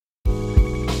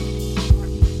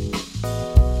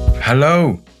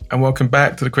Hello and welcome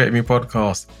back to the Create Me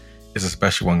podcast. It's a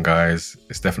special one, guys.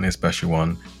 It's definitely a special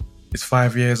one. It's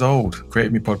 5 years old.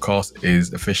 Create Me podcast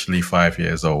is officially 5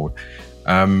 years old.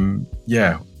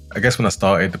 I guess when I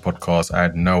started the podcast, I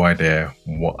had no idea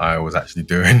what I was actually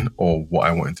doing or what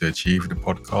I wanted to achieve with the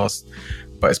podcast.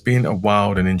 But it's been a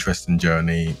wild and interesting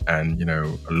journey and,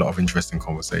 a lot of interesting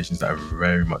conversations that I've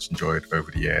very much enjoyed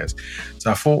over the years.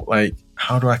 So I thought,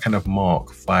 how do I kind of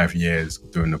mark 5 years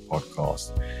doing the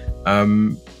podcast?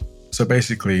 So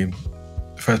basically,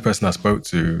 the first person I spoke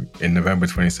to in November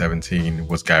 2017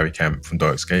 was Gary Kemp from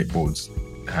Doric Skateboards.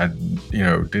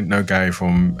 Didn't know Gary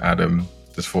from Adam.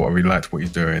 Just thought I really liked what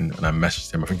he's doing, and I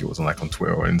messaged him. I think it was on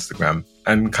Twitter or Instagram.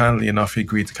 And kindly enough, he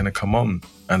agreed to kind of come on.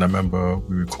 And I remember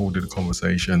we recorded a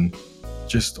conversation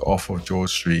just off of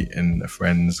George Street in a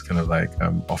friend's kind of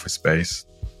office space.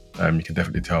 You can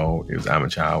definitely tell it was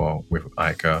amateur hour with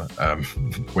Ica.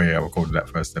 Where I recorded that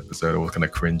first episode, I was kind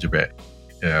of cringe a bit.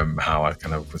 How I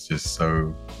kind of was just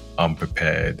so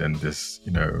unprepared and just,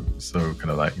 so kind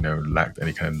of lacked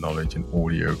any kind of knowledge in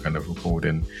audio kind of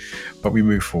recording. But we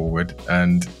moved forward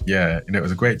and it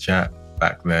was a great chat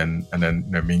back then. And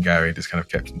then, me and Gary just kind of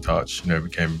kept in touch,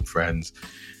 became friends.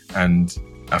 And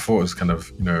I thought it was kind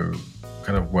of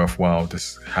worthwhile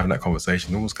just having that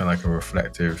conversation, almost kind of like a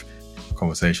reflective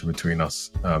conversation between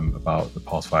us about the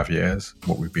past 5 years,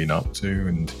 what we've been up to,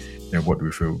 and what do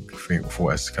we think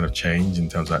has kind of changed in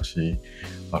terms of actually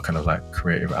our kind of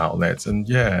creative outlets, and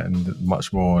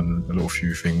much more, and a little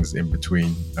few things in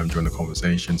between during the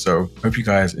conversation. So hope you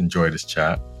guys enjoy this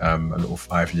chat, a little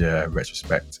 5-year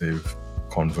retrospective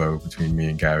convo between me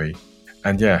and Gary,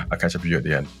 and I'll catch up with you at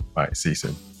the end. Right, see you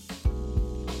soon.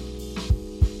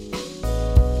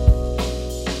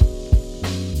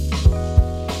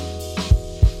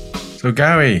 So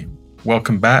Gary,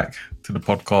 welcome back to the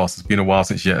podcast. It's been a while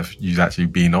since you've actually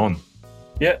been on.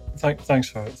 Yeah, thanks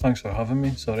for having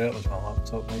me. Sorry, that was my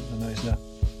laptop making the noise there.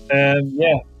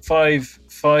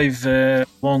 5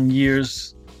 long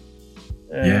years.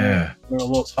 Where a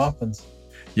lot's happened.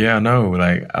 Yeah, I know.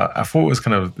 I thought it was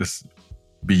kind of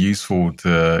be useful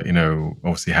to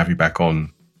obviously have you back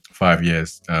on 5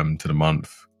 years to the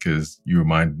month, because you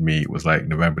reminded me it was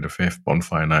November the 5th,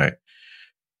 Bonfire Night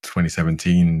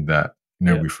 2017, that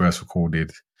we first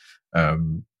recorded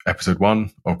episode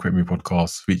 1 of Create Me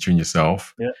podcast featuring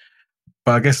yourself. Yeah.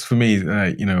 But I guess for me,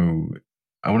 I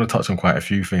want to touch on quite a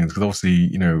few things, because obviously,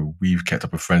 we've kept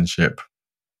up a friendship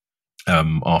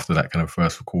after that kind of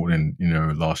first recording,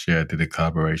 last year. Did a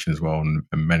collaboration as well, and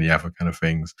many other kind of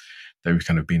things that we've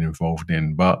kind of been involved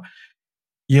in. But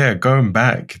going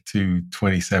back to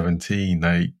 2017,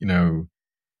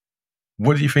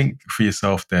 what do you think for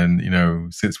yourself then,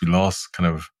 since we last kind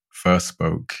of first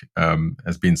spoke,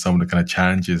 has been some of the kind of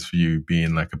challenges for you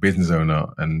being a business owner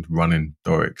and running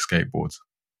Doric Skateboards?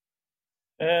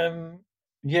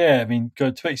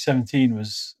 2017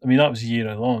 was, that was the year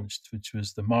I launched, which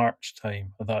was the March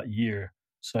time of that year.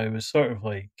 So I was sort of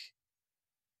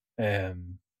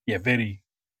very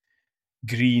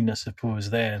green, I suppose,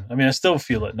 then. I still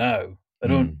feel it now. I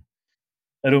don't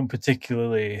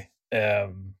particularly,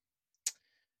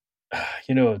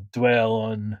 dwell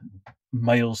on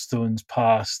milestones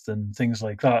past and things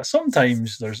like that.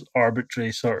 Sometimes there's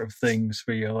arbitrary sort of things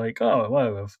where you're like, oh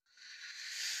wow, I've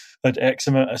had X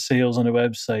amount of sales on a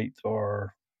website,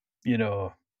 or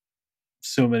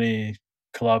so many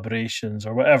collaborations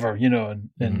or whatever,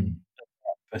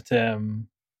 but I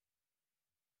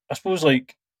suppose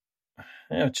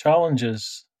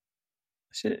challenges,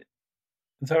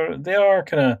 they are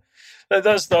kind of,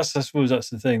 that's I suppose that's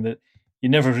the thing, that you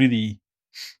never really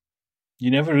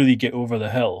get over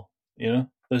the hill.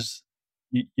 There's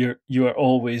you are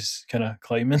always kind of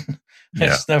climbing.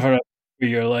 It's never where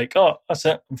you're like, oh, that's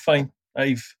it, I'm fine.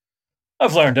 I've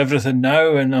learned everything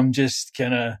now, and I'm just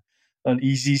kind of on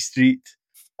easy street.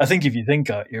 I think if you think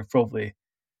that, you're probably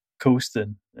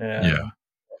coasting. I'd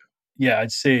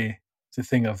say the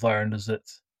thing I've learned is that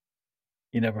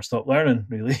you never stop learning,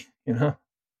 really.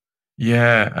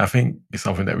 Yeah, I think it's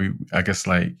something that when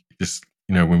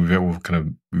we've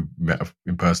met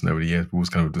in person over the years, we've always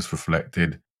kind of just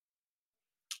reflected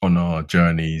on our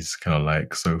journeys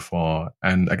so far.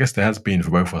 And I guess there has been for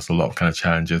both of us a lot of kind of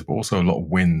challenges, but also a lot of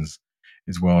wins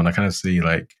as well. And I kind of see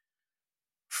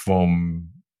from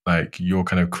your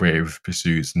kind of creative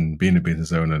pursuits and being a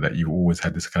business owner, that you've always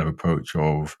had this kind of approach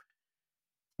of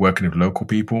working with local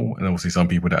people, and obviously some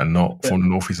people that are not from the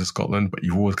northeast of Scotland, but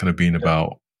you've always kind of been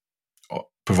about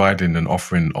providing and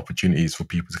offering opportunities for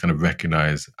people to kind of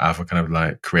recognise other kind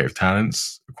of creative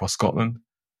talents across Scotland.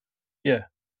 Yeah,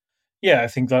 I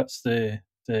think that's the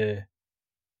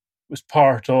was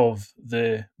part of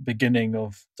the beginning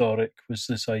of Doric, was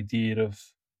this idea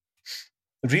of,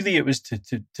 really it was to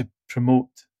promote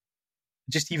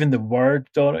just even the word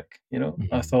Doric, you know.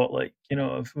 I Mhm. thought, like, you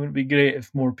know, it would be great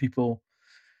if more people,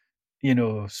 you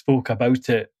know, spoke about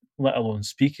it, let alone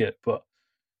speak it, but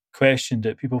questioned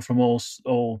it. People from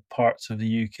all parts of the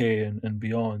UK and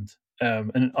beyond.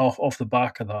 And off the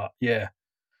back of that, yeah,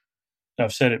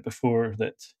 I've said it before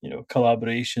that, you know,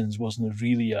 collaborations wasn't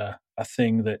really a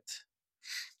thing that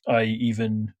I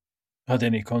even had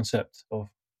any concept of.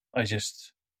 I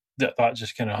just that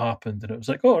just kind of happened, and it was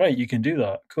like, oh right, you can do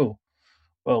that, cool.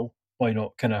 Well, why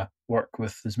not kind of work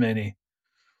with as many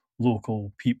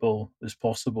local people as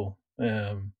possible?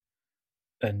 And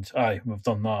we've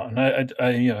done that,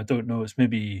 and you know, I don't know, it's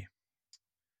maybe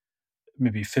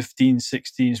 15,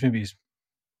 16, maybe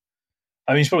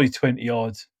I mean, it's probably 20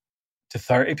 odd to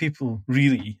 30 people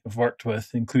really I've worked with,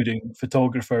 including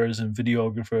photographers and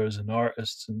videographers and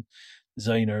artists and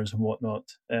designers and whatnot,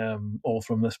 all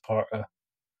from this part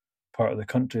of the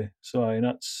country. So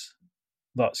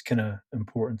that's kind of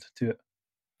important to it.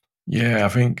 Yeah, I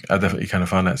think I definitely kind of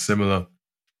found that similar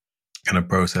kind of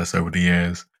process over the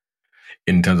years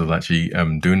in terms of actually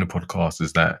doing the podcast,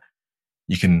 is that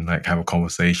you can like have a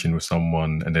conversation with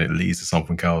someone and then it leads to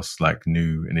something else like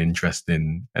new and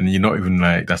interesting, and you're not even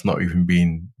like, that's not even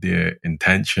been the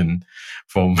intention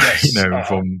from Yes,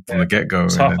 from yeah, the get-go.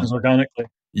 this And then happens organically.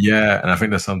 yeah, and I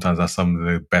think that sometimes that's some of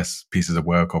the best pieces of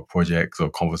work or projects or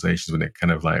conversations when it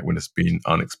kind of like when it's been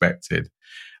unexpected.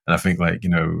 And I think like,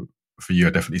 for you,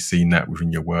 I've definitely seen that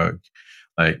within your work,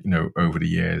 like, over the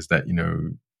years that,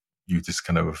 you just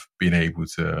kind of been able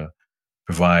to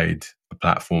provide a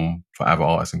platform for other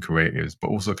artists and creators, but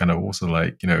also kind of also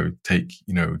like, take,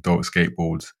 Doric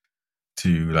Skateboards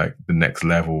to like the next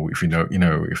level, if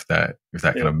if that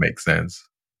kind Yeah, of makes sense.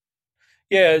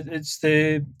 yeah,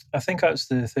 I think that's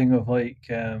the thing of like,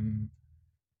 yeah,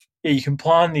 you can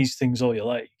plan these things all you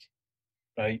like,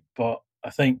 right? But I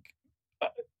think uh,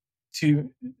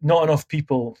 to not enough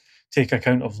people take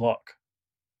account of luck,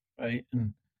 right?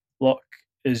 And luck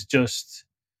is just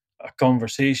a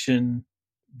conversation,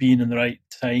 being in the right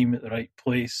time at the right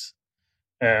place.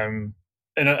 And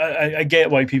I get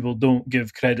why people don't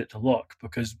give credit to luck,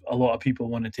 because a lot of people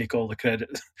want to take all the credit,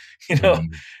 you know,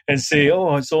 Mm, and say,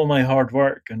 "Oh, it's all my hard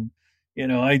work," and you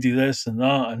know, I do this and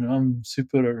that, and I'm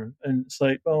super. And it's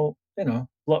like, well, you know,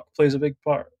 luck plays a big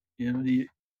part. You know,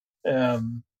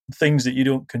 um, things that you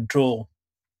don't control.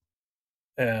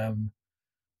 Um,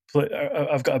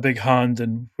 I've got a big hand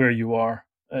in where you are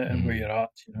and where mm. you're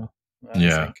at. You know, I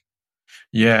Yeah. think.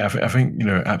 Yeah, I think,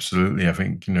 absolutely. I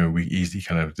think, we easily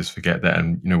kind of just forget that.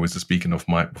 And, was just speaking of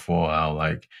Mike before, how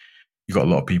like you got a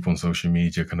lot of people on social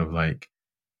media kind of like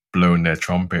blowing their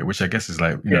trumpet, which I guess is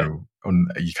like, Yeah,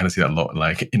 you kind of see that a lot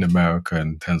like in America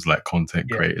in terms of like content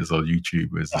yeah, creators or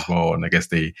YouTubers as ah, well. And I guess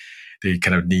they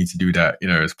kind of need to do that,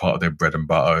 as part of their bread and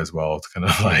butter as well, to kind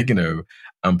of like,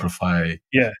 amplify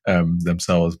yeah,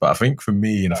 themselves. But I think for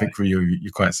me, and I aye, think for you,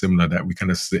 you're quite similar, that we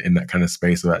kind of sit in that kind of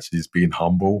space of actually just being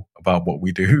humble about what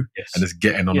we do and yes, just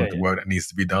getting on yeah, with the yeah. work that needs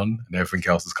to be done, and everything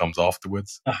else just comes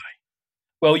afterwards.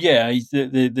 Well, yeah,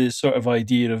 the sort of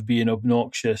idea of being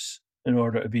obnoxious in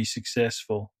order to be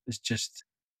successful is just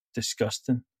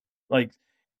disgusting. Like,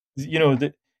 you know,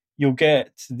 that you'll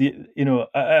get you know,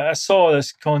 I saw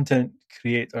this content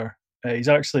creator. He's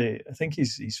actually, I think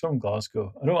he's from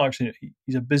Glasgow. I don't actually.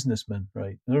 He's a businessman,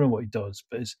 right? I don't know what he does,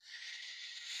 but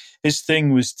his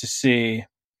thing was to say,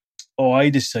 "Oh, I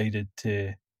decided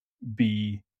to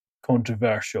be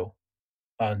controversial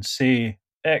and say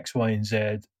X, Y, and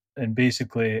Z. And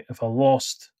basically, if I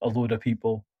lost a load of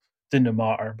people, didn't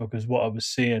matter, because what I was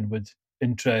saying would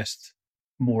interest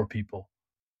more people."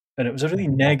 And it was a really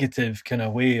negative kind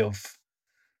of way of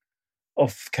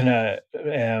kind of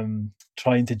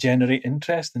trying to generate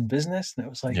interest in business. And it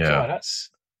was like, Yeah. God,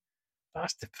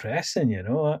 that's depressing. You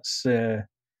know, that's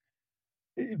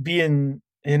being,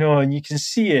 you know, and you can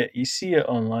see it. You see it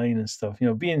online and stuff. You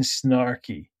know, being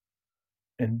snarky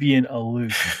and being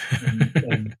aloof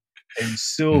and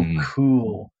so Mm,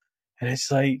 cool. And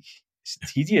it's like,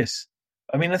 it's tedious.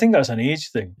 I mean, I think that's an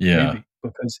age thing, yeah. maybe,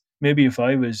 because maybe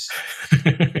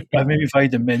maybe if I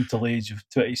had the mental age of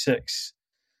 26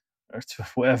 or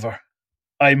whatever,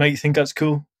 I might think that's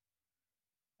cool.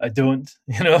 I don't,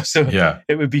 you know, so Yeah.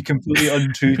 it would be completely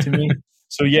untrue to me.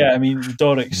 So yeah, I mean, the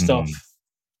Doric Mm, stuff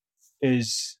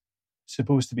is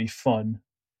supposed to be fun,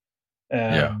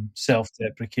 yeah.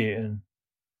 self-deprecating,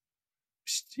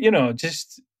 you know,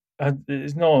 just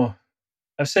there's no.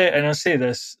 I say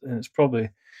this, and it's probably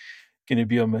going to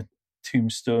be on my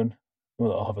tombstone.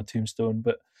 Well, I'll have a tombstone,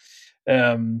 but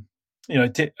um, I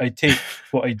take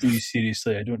what I do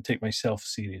seriously. I don't take myself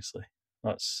seriously.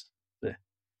 That's the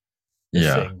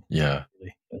thing. Yeah.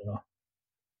 Really, you know?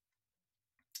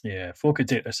 Yeah, folk could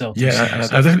take themselves too Yeah,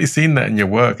 seriously. I've definitely seen that in your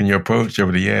work and your approach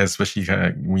over the years, especially kind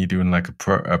of when you're doing like a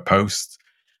post,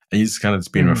 and you just kind of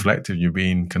just being reflective. You're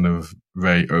being kind of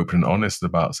very open and honest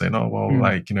about saying, "Oh well,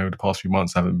 like the past few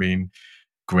months haven't been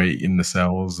great in the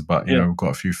sales, but we've got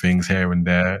a few things here and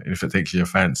there. And if it takes your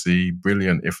fancy,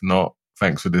 brilliant. If not,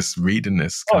 thanks for this reading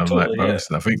this kind of totally, like post."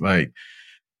 And I think like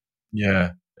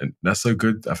and that's so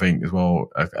good. I think as well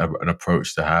an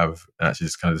approach to have, and actually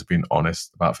just kind of just being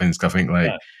honest about things. 'Cause I think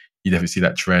like you definitely see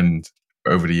that trend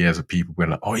over the years of people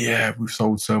being like, "Oh yeah, we've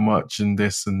sold so much and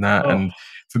this and that." And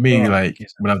for me, like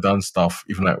when I've done stuff,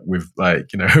 even like with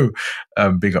like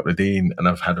Big Up the Dean, and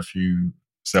I've had a few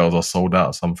sales or sold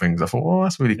out some things, I thought, "Oh,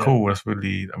 that's really cool. I'm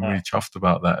really chuffed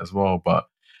about that as well." But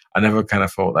I never kind of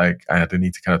felt like I had the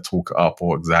need to kind of talk it up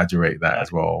or exaggerate that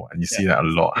as well. And you see that a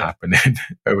lot happening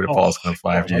over the past kind of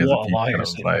 5 years. A lot of people of kind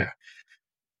liars of like,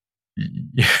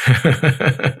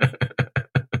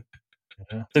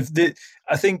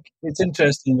 I think it's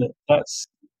interesting that's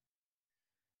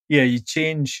you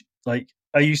change. Like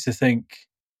I used to think,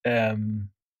 I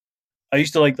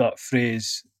used to like that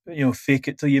phrase, fake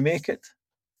it till you make it.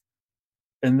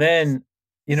 And then,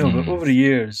 but over the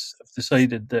years, I've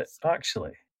decided that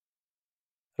actually,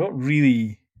 I'm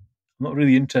not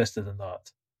really interested in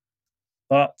that.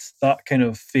 That kind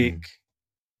of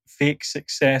fake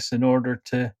success in order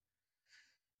to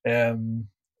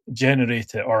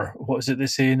generate it, or what is it they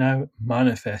say now?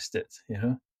 Manifest it.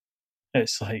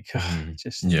 It's like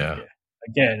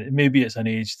again, maybe it's an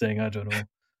age thing. I don't know,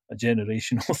 a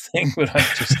generational thing. But I'm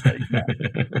just like,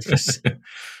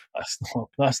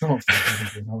 that's not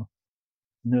for me.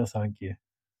 No, thank you.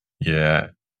 Yeah.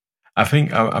 I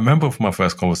think I remember from my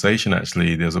first conversation,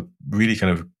 actually, there's a really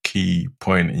kind of key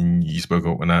point, and you spoke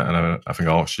up and I think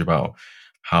I asked you about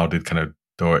how did kind of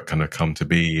Doric kind of come to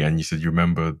be, and you said you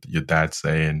remember your dad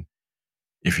saying,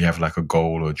 if you have like a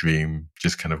goal or dream,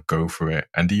 just kind of go for it.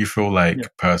 And do you feel like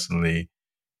personally,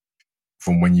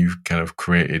 from when you've kind of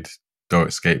created Doric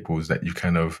Skateboards, that you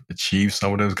kind of achieved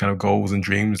some of those kind of goals and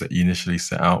dreams that you initially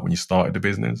set out when you started the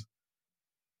business?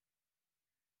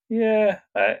 Yeah,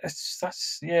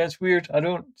 it's weird. I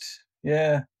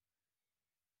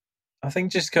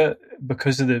think just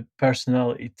because of the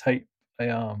personality type I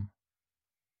am,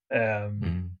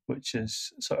 which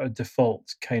is sort of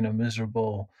default kind of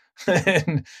miserable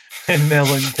and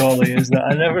melancholy, is that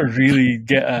I never really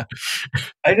get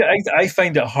I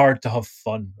find it hard to have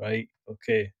fun, right?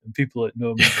 Okay, and people that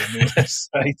know me will know this,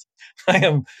 right? I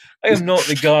am not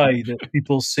the guy that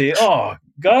people say, "Oh,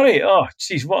 Gary, oh,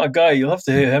 geez, what a guy! You'll have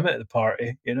to hear him at the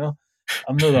party." I'm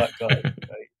not that guy,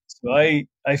 right? So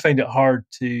I find it hard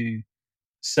to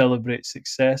celebrate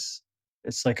success.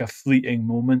 It's like a fleeting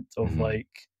moment of like,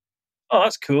 "Oh,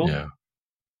 that's cool,"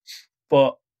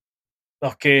 but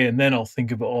okay, and then I'll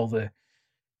think about all the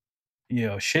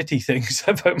shitty things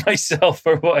about myself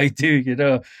or what I do.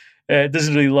 It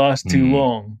doesn't really last too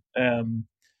long.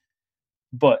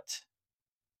 But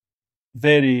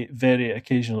very, very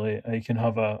occasionally, I can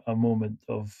have a moment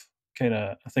of kind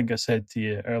of. I think I said to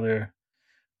you earlier,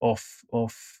 off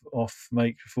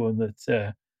microphone,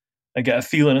 that I get a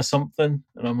feeling of something,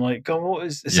 and I'm like, "God, what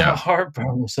is that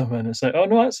heartburn or something?" It's like, "Oh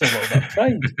no, that's a little bit of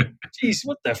pride." Jeez,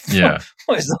 what the fuck?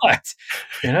 What is that?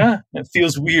 It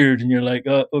feels weird, and you're like,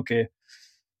 "Oh, okay,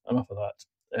 enough of that."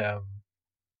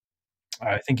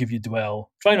 I think if you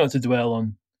try not to dwell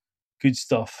on good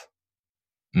stuff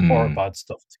or bad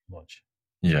stuff too much.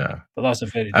 Yeah, but that's a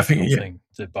very difficult thing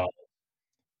to balance.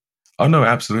 Oh no,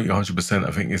 absolutely, 100%.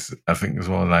 I think as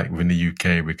well, like within the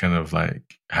UK, we kind of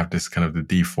like have this kind of the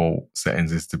default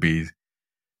settings is to be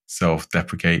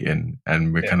self-deprecating,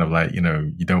 and we're kind of like, you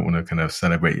don't want to kind of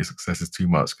celebrate your successes too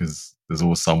much because there's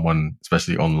always someone,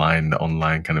 especially the online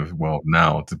kind of world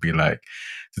now, to be like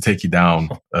to take you down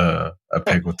a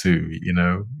peg or two,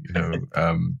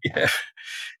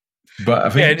 But I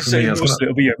think for me,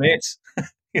 it'll be your mates.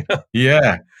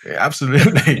 Yeah,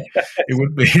 absolutely, it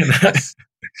would be.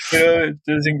 I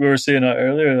think we were saying that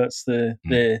earlier. That's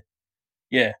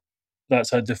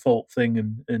that's a default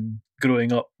thing in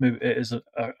growing up. Maybe it is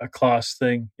a class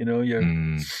thing.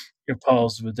 Your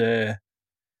pals would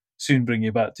soon bring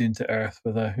you back down to earth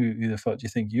with who the fuck do you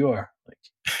think you are? Like,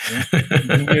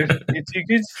 you're too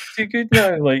good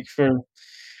now. Like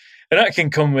and that can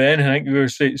come with anything. I think we were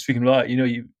speaking about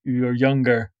that. You're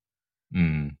younger.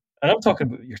 And I'm talking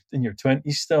about in your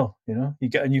 20s still, you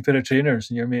get a new pair of trainers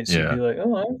and your mates would be like,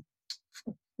 "Oh,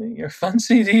 you're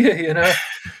fancy, do you?"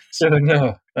 So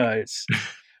no, I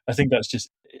think that's just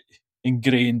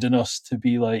ingrained in us to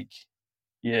be like,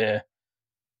 yeah,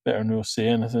 better no say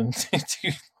anything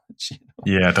too much.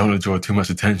 Yeah, I don't want to draw too much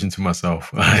attention to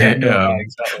myself. Yeah, no,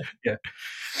 exactly. Yeah.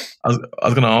 I was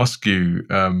going to ask you,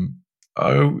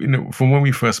 from when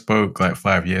we first spoke like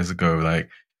 5 years ago, like,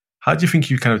 how do you think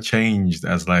you kind of changed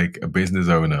as like a business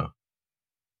owner?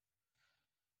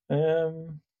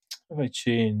 Have I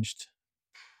changed?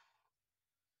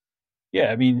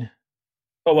 Yeah, I mean,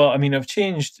 I've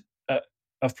changed.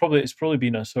 It's probably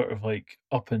been a sort of like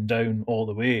up and down all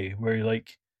the way, where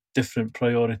like different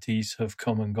priorities have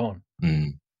come and gone.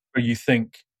 Mm, Where you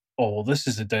think, oh, well, this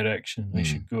is the direction I mm,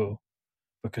 should go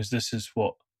because this is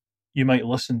what you might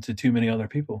listen to too many other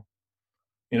people.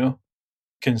 You know,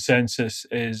 consensus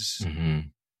is mm-hmm.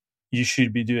 you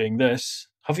should be doing this.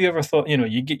 Have you ever thought?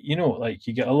 You get like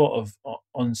you get a lot of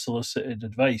unsolicited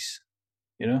advice.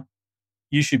 You know,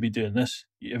 you should be doing this.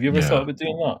 Have you ever thought Yeah. about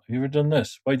doing that? Have you ever done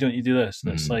this? Why don't you do this?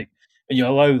 And it's Mm, like, and you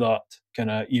allow that kind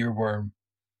of earworm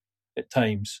at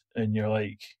times, and you're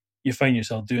like, you find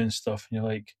yourself doing stuff, and you're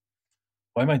like,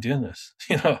 why am I doing this?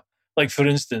 Like for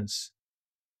instance,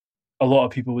 a lot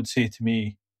of people would say to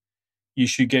me, you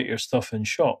should get your stuff in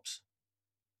shops.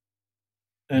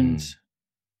 And mm,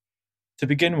 to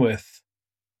begin with,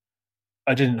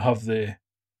 I didn't have the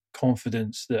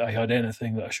confidence that I had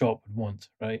anything that a shop would want,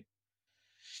 right?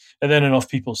 And then enough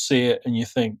people say it, and you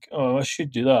think, oh, I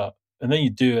should do that. And then you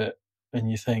do it, and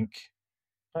you think,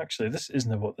 actually, this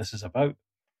isn't what this is about.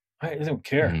 I don't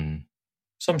care. mm,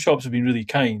 Some shops have been really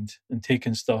kind and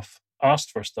taken stuff, asked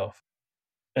for stuff,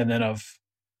 and then I've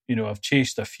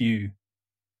chased a few,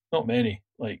 not many,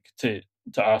 like to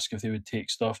ask if they would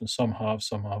take stuff, and some have,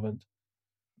 some haven't.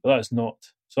 But that's not.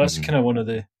 So that's mm. kind of one of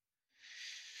the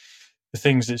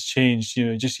things that's changed.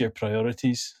 Just your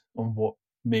priorities on what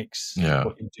makes Yeah.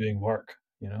 what you're doing work.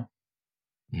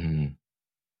 Mm.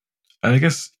 And I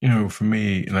guess, for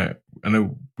me, like, I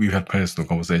know we've had personal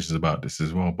conversations about this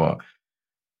as well, but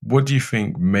what do you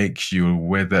think makes you,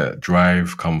 where that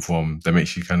drive come from that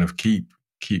makes you kind of keep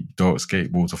Dork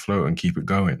Skateboards afloat and keep it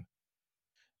going?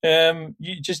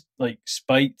 You just like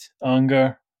spite,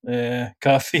 anger,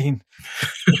 caffeine.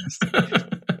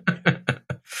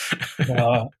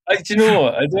 Do you know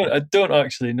what? I don't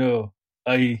actually know.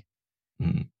 I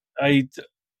Mm, I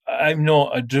I'm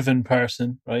not a driven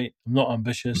person, right? I'm not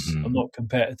ambitious. I'm mhm, not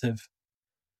competitive.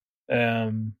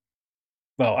 Um,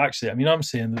 well, actually, I mean, I'm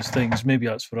saying those things. Maybe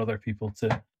that's for other people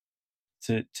to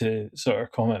sort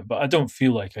of comment, but I don't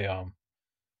feel like I am.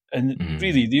 And mhm.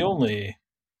 really, the only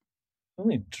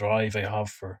drive I have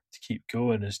for to keep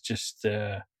going is just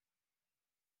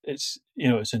it's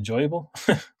enjoyable.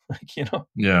 like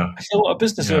Yeah. I see a lot of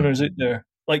business Yeah. owners out there,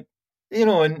 like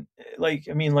and like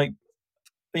I mean, like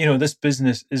this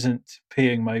business isn't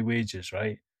paying my wages,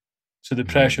 right? So the Mhm,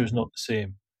 pressure is not the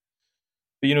same.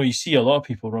 But you see a lot of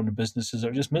people running businesses that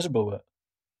are just miserable with it,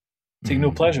 take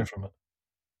no mhm, pleasure from it.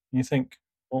 And you think,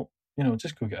 well,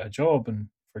 just go get a job and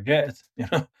forget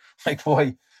it. Like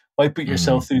why put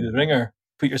yourself mhm, through the ringer,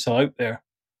 put yourself out there?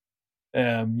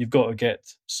 You've got to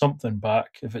get something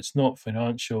back. If it's not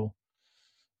financial,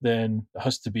 then it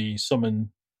has to be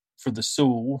something for the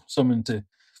soul, something to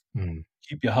mhm.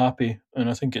 keep you happy. And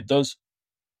I think it does.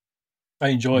 I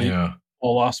enjoy Yeah.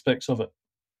 all aspects of it,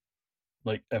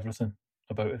 like everything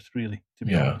about it, really, to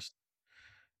be Yeah. honest.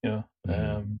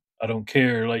 Mhm, I don't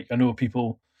care. Like I know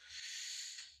people,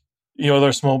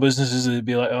 other small businesses that'd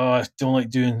be like, oh, I don't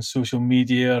like doing social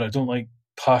media, or I don't like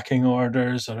packing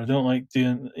orders, or I don't like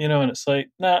doing, and it's like,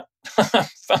 nah,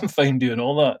 I'm fine doing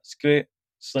all that. It's great.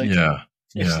 It's like yeah.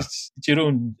 it's, Yeah. it's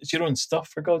it's your own stuff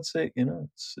for God's sake. It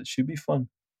should be fun.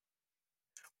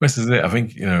 This is it. I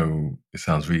think, it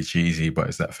sounds really cheesy, but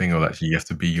it's that thing of actually you have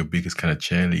to be your biggest kind of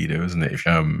cheerleader, isn't it? If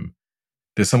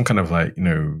there's some kind of like,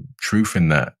 truth in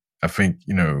that. I think,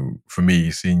 for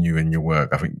me, seeing you in your work,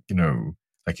 I think,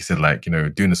 like you said, like,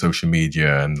 doing the social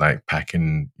media and like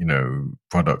packing,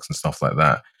 products and stuff like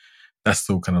that. That's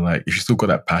still kind of like, if you still got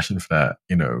that passion for that,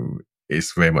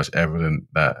 it's very much evident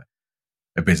that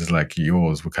a business like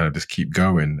yours will kind of just keep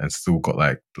going and still got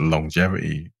like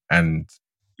longevity. And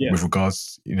Yeah, with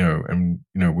regards,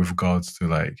 with regards to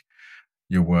like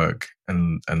your work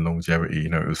and longevity,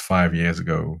 it was 5 years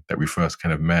ago that we first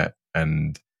kind of met.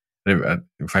 And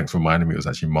thanks for reminding me, it was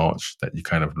actually March that you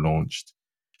kind of launched.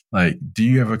 Like, do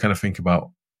you ever kind of think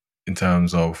about in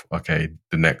terms of, okay,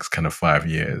 the next kind of 5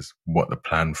 years, what the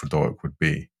plan for Doric would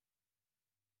be?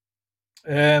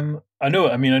 I know.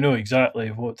 I mean, I know exactly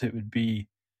what it would be.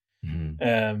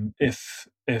 Mm-hmm.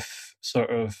 If sort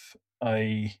of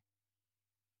I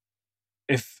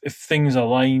if things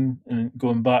align, and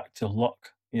going back to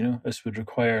luck, This would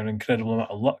require an incredible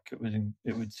amount of luck.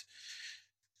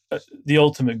 The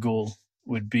ultimate goal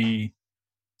would be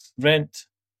rent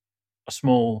a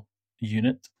small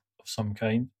unit of some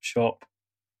kind, shop,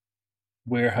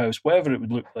 warehouse, whatever it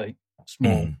would look like,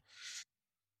 small,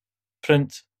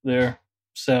 print there,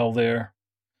 sell there,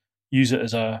 use it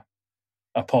as a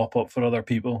pop-up for other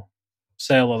people,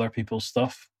 sell other people's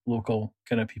stuff, local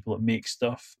kind of people that make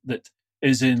stuff that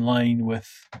is in line with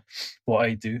what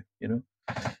I do,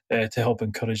 to help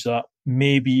encourage that.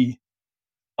 Maybe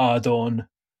add on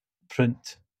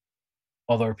print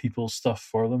other people's stuff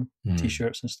for them,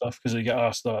 t-shirts and stuff, because I get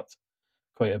asked that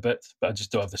quite a bit, but I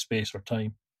just don't have the space or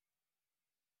time.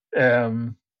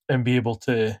 And be able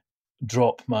to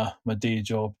drop my day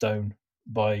job down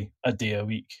by a day a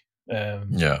week.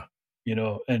 And that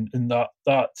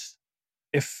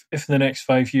if in the next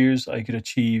 5 years I could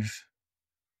achieve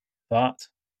that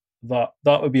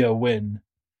would be a win.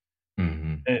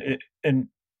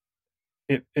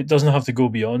 It doesn't have to go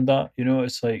beyond that.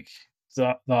 It's like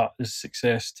that is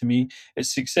success to me.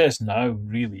 It's success now,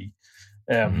 really,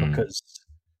 because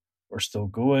we're still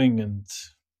going, and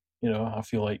I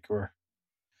feel like we're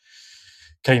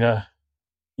kind of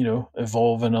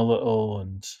evolving a little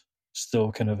and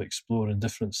still kind of exploring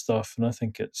different stuff. And I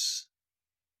think it's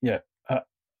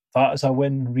that is a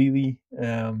win, really.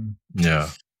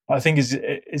 I think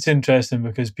it's interesting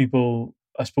because people,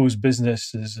 I suppose,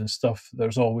 businesses and stuff,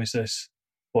 there's always this,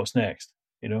 what's next,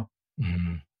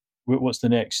 what's the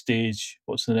next stage,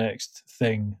 what's the next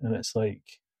thing, and it's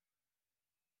like,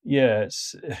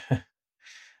 it's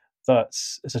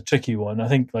it's a tricky one. I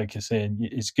think, like you're saying,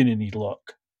 it's going to need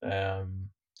luck,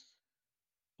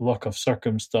 luck of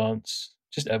circumstance,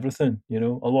 just everything. A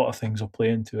lot of things will play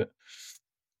into it.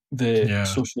 The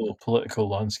social political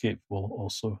landscape will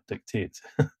also dictate,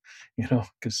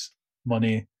 because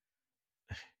money,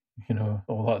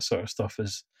 all that sort of stuff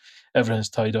everything's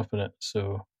tied up in it.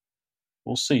 So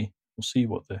we'll see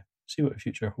what the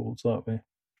future holds that way.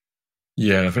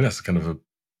 Yeah, I think that's kind of a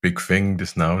big thing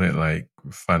just now, isn't it? Like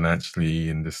financially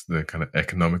and the kind of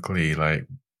economically, like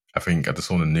I think I just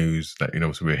saw on the news that,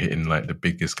 so we're hitting like the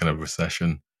biggest kind of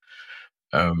recession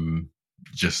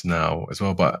just now as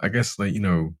well. But I guess like,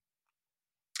 even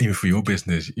for your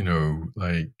business,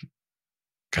 like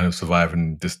kind of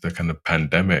surviving just the kind of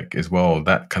pandemic as well,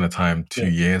 that kind of time 2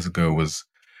 years ago was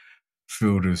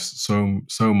filled with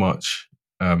so much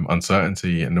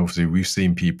uncertainty. And obviously we've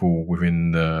seen people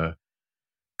within the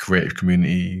creative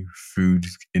community, food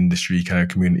industry kind of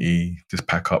community, just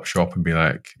pack up shop and be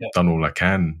like, done all I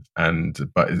can.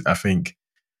 But I think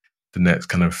the next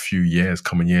kind of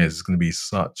coming years is going to be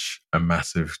such a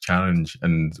massive challenge.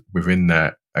 And within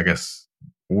that, I guess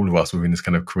all of us within this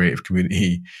kind of creative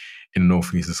community in the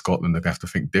northeast of Scotland have to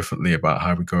think differently about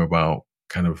how we go about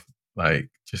kind of like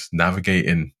just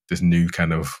navigating this new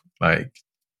kind of like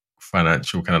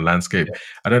financial kind of landscape.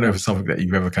 I don't know if it's something that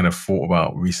you've ever kind of thought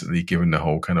about recently, given the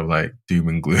whole kind of like doom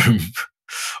and gloom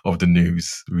of the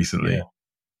news recently.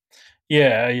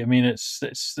 I mean, it's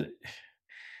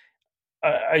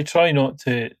I try not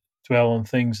to dwell on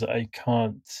things that I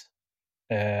can't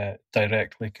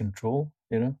directly control.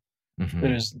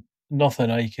 There is nothing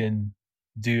I can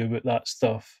do about that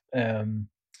stuff.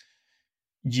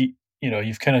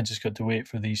 You've kind of just got to wait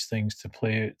for these things to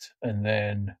play out, and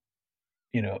then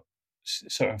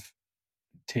sort of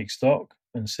take stock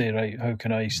and say, right, how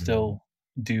can I still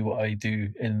do what I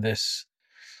do in this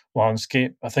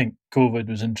landscape? I think COVID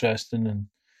was interesting and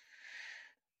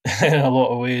in a lot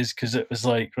of ways, because it was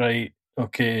like, right,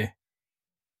 okay,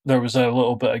 there was a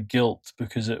little bit of guilt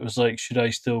because it was like, should I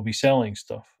still be selling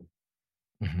stuff?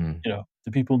 Do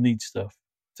people need stuff?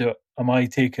 Am I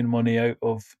taking money out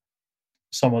of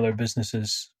some other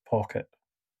business's pocket?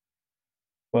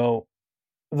 Well,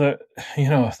 there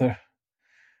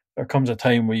comes a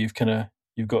time where you've got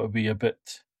to be a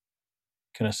bit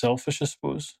kind of selfish, I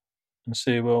suppose, and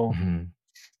say, well,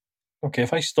 okay,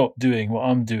 if I stop doing what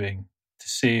I'm doing to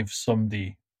save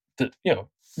somebody that,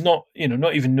 not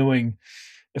even knowing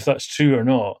if that's true or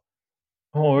not,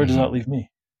 where does that leave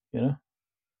me? Yeah.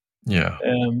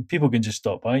 People can just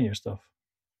stop buying your stuff.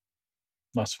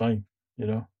 That's fine,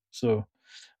 So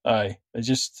I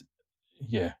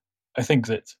think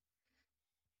that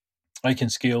I can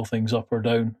scale things up or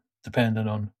down depending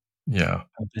on how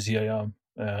busy I am,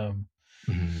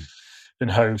 and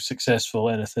how successful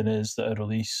anything is that I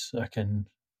release. I can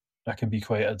be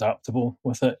quite adaptable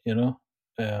with it, and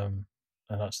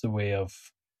that's the way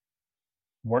I've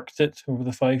worked it over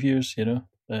the 5 years,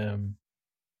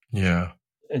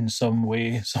 in some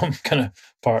way, some kind of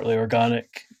partly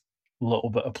organic, little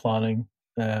bit of planning,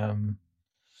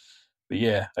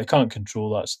 yeah, I can't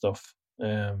control that stuff.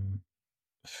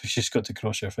 You just got to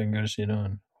cross your fingers,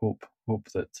 and hope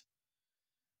that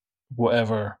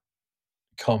whatever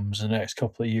comes in the next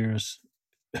couple of years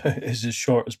is as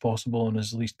short as possible and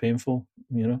as least painful.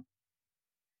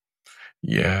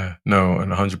 Yeah, no,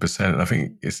 and 100%. I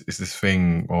think it's this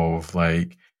thing of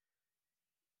like,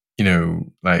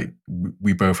 like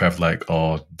we both have like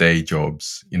our day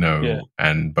jobs, Yeah,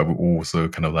 and but we also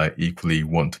kind of like equally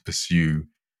want to pursue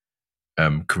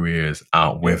careers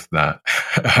out yeah, with that.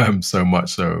 So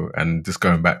much so, and just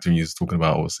going back to when you was talking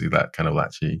about obviously that kind of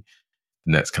actually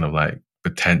the next kind of like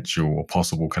potential or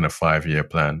possible kind of 5-year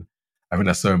plan. I think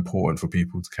that's so important for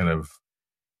people to kind of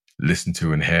listen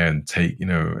to and hear and take,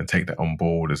 and take that on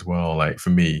board as well. Like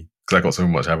for me, because I got so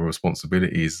much other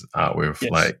responsibilities out with yes,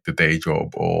 like the day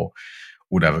job or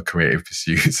whatever creative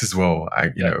pursuits as well.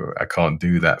 yeah. I can't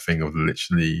do that thing of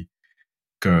literally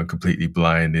going completely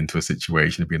blind into a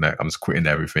situation and being like, I'm just quitting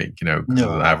everything,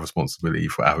 because I have No, responsibility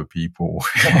for other people.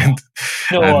 no, and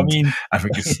no. I and mean, I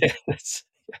think it's yeah, it's,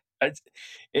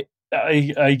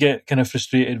 I get kind of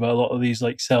frustrated by a lot of these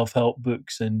like self help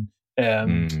books and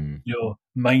mm,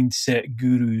 mindset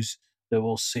gurus that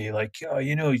will say like, oh,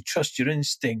 you trust your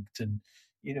instinct and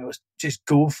just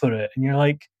go for it, and you're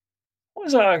like, what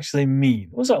does that actually mean?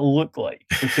 What does that look like?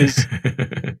 Because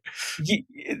you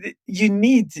you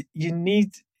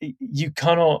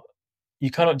cannot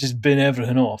just bin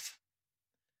everything off.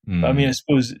 But I mean, I mm,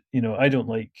 suppose I don't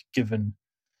like giving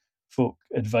folk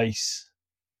advice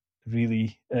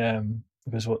really,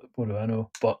 because what do I know?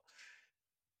 But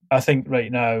I think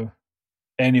right now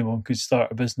anyone could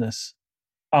start a business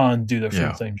and do their full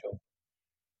yeah, time job.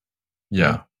 You know,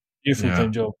 yeah, do a full yeah,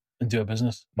 time job and do a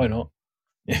business. Why mm, not?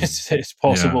 mm, It's yeah,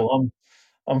 possible.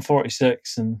 I'm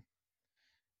 46 and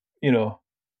you know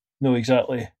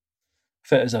exactly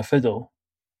fit as a fiddle.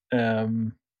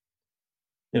 Um,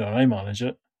 and I manage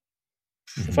it.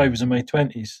 If I mhm. was in my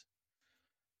 20s,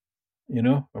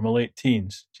 or my late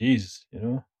teens, jeez,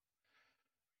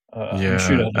 I'm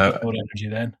sure I Yeah. had a bit more energy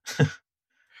then.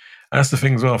 That's the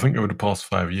thing as well. I think over the past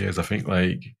 5 years, I think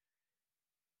like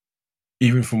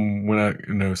even from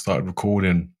when I started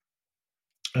recording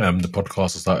the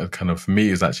podcast, I started kind of for me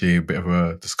is actually a bit of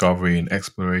a discovery and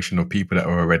exploration of people that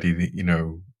are already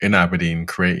in Aberdeen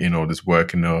creating or just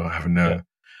working or having Yeah, their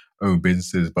own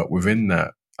businesses. But within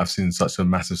that, I've seen such a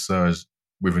massive surge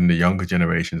within the younger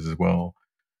generations as well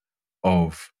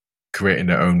of creating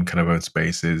their own kind of own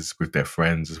spaces with their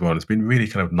friends as well. It's been really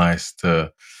kind of nice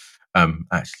to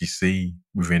actually see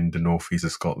within the northeast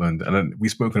of Scotland. And then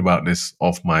we've spoken about this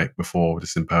off mic before,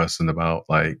 just in person, about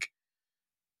like,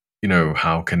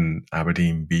 how can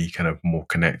Aberdeen be kind of more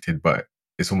connected? But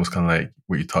it's almost kind of like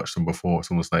what you touched on before.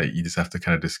 It's almost like you just have to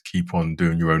kind of just keep on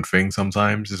doing your own thing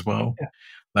sometimes as well. yeah,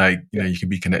 Like, yeah, you can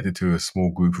be connected to a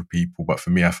small group of people. But for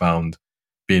me, I found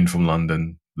being from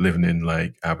London, living in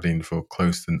like Aberdeen for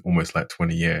close to almost like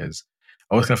 20 years,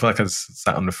 I always kind of feel like I just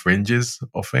sat on the fringes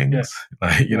of yeah, things.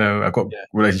 Like, yeah, I've got yeah,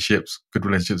 good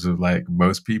relationships with like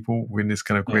most people within this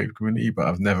kind of yeah, creative community, but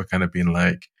I've never kind of been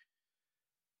like,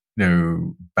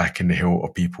 back in the hill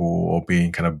of people or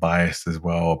being kind of biased as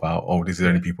well about, oh, these are the yeah,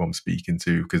 only people I'm speaking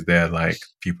to because they're like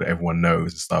people that everyone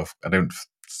knows and stuff. I don't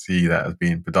see that as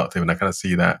being productive. And I kind of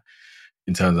see that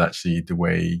in terms of actually the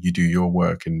way you do your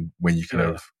work and when you kind yeah, of,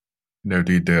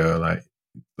 do the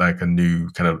like a new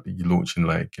kind of, you launching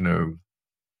like,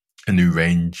 a new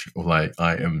range of like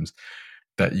items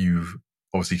that you've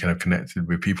obviously kind of connected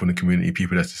with people in the community,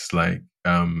 people that's just like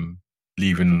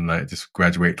leaving like just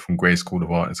graduate from grade school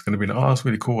of art. It's going to be like, oh, it's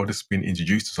really cool. I've just been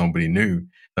introduced to somebody new.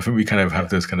 I think we kind of yeah, have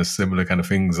those kind of similar kind of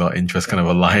things, our interests yeah. kind of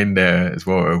aligned there as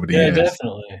well over the Yeah, years.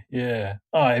 definitely. Yeah.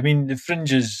 I mean, the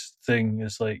fringes thing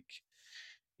is like,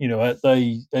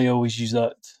 I always use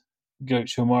that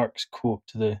Groucho Marx quote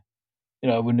to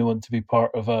I wouldn't want to be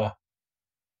part of a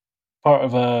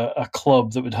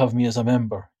club that would have me as a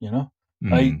member.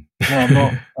 I, Mm.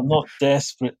 I'm not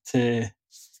desperate to,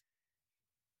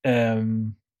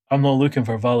 um, I'm not looking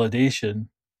for validation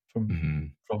from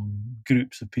Mhm. from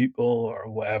groups of people or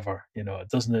whatever. It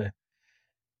doesn't.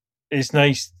 It's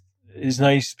nice. It's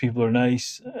nice. People are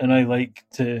nice, and I like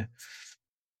to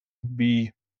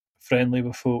be friendly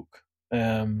with folk.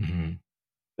 Mhm.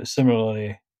 But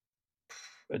similarly,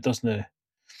 it doesn't.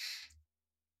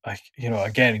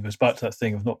 Again, it goes back to that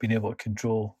thing of not being able to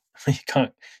control. You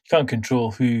can't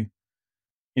control you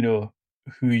know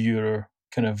who you're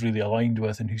kind of really aligned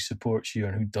with and who supports you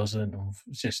and who doesn't. And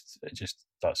it just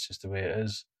that's just the way it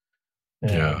is.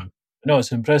 Yeah. No,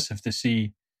 it's impressive to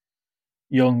see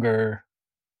younger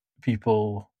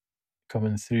people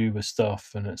coming through with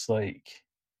stuff, and it's like,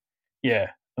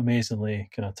 yeah, amazingly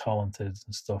kind of talented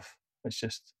and stuff. It's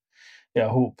just, yeah, I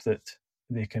hope that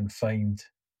they can find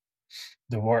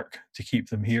the work to keep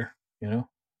them here, you know?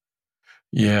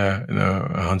 Yeah, no,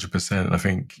 100%. I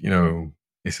think,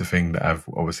 it's a thing that I've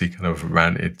obviously kind of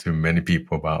ranted to many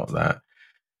people about, that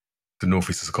the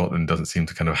northeast of Scotland doesn't seem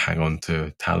to kind of hang on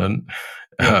to talent,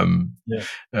 Yeah. um, Yeah.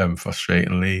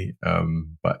 Frustratingly.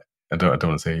 But I don't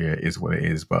want to say it is what it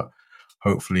is, but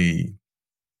hopefully,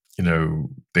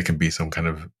 there can be some kind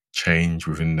of change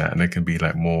within that, and there can be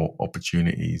like more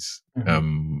opportunities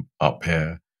up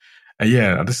here. And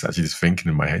yeah, I just actually just thinking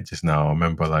in my head just now. I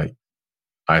remember like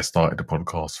I started the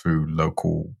podcast through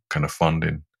local kind of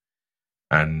funding,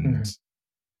 and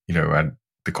and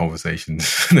the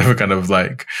conversations never kind of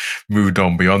like moved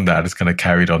on beyond that. I just kind of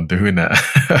carried on doing that,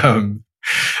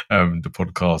 the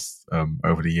podcast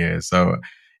over the years. So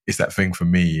it's that thing for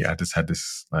me. I just had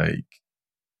this like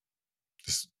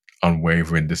just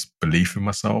unwavering disbelief in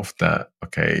myself that,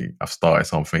 okay, I've started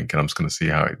something and I'm just going to see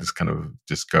how it just kind of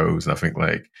just goes. And I think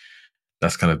like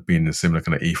that's kind of been a similar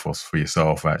kind of ethos for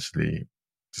yourself, actually,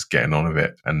 just getting on with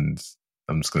it. And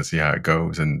I'm just going to see how it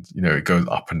goes. And, it goes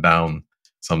up and down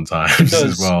sometimes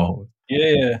as well.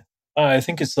 Yeah. I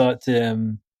think it's that,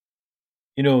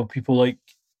 people like,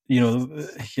 you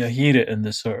hear it in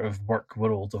the sort of work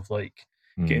world of like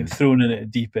getting thrown in at a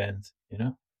deep end,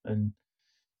 and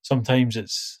sometimes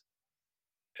it's,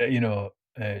 a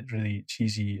really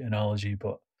cheesy analogy,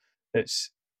 but it's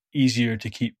easier to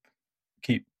keep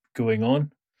going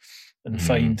on and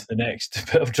find the next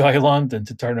bit of dry land than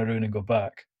to turn around and go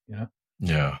back,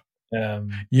 Yeah.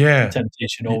 The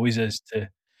temptation always is to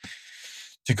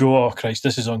go, oh Christ,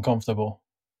 this is uncomfortable.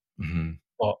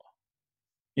 But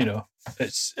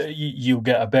it's you'll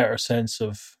get a better sense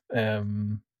of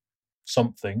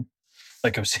something.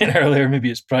 Like I was saying earlier,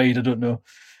 maybe it's pride, I don't know,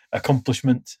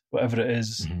 accomplishment, whatever it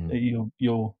is.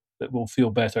 It will feel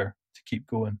better to keep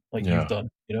going, like you've done.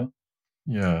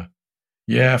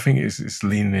 Yeah, I think it's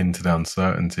leaning into the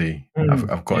uncertainty.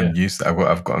 I've gotten used to.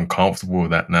 I've gotten comfortable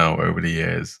with that now over the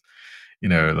years.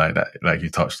 Like that, like you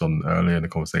touched on earlier in the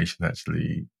conversation.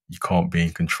 Actually, you can't be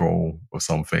in control of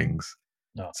some things.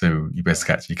 No. So you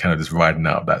basically actually kind of just riding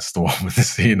out of that storm and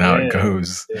seeing how it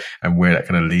goes and where that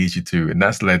kind of leads you to. And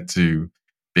that's led to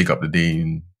Big Up the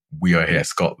Dean, We Are Here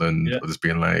Scotland, or just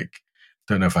being like,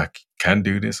 don't know if I can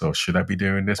do this or should I be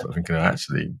doing this, but thinking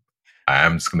actually I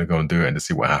am just going to go and do it and to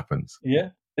see what happens.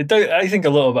 Yeah. I think a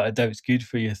little bit of doubt's good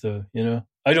for you though,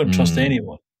 I don't trust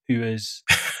anyone who is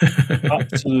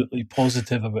absolutely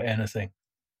positive about anything.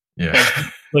 Yeah.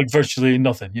 Like virtually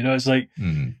nothing, it's like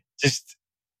just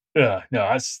no,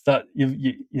 that's that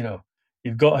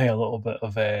you've got here a little bit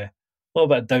of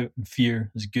doubt and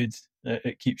fear is good.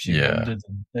 It keeps you grounded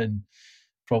and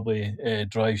probably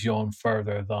drives you on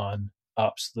further than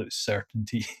absolute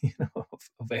certainty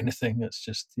of anything. It's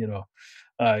just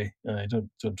I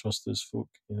don't trust those folk,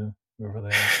 whoever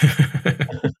they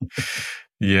are.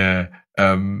 Yeah.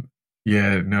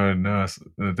 No,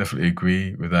 I definitely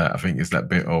agree with that. I think it's that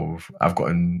bit of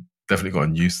definitely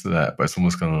gotten used to that, but it's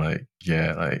almost kind of like,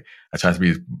 like I try to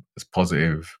be as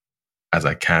positive as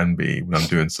I can be when I'm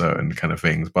doing certain kind of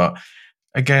things. But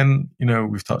again,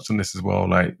 we've touched on this as well,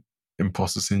 like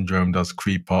imposter syndrome does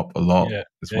creep up a lot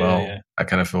as well. Yeah. I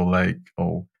kind of feel like,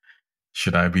 oh,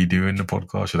 should I be doing the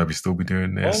podcast? Should I still be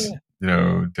doing this?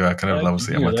 Do I kind of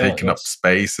obviously, am I taking up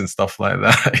space and stuff like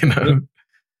that?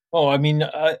 Oh, I mean,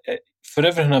 for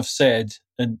everything I've said,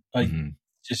 and I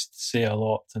just say a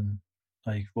lot, and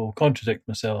I will contradict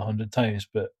myself 100 times,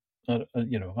 but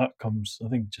that comes, I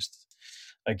think, just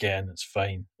again, it's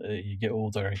fine. You get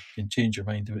older, you can change your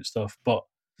mind about stuff, but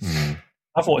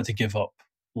I've wanted to give up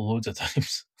loads of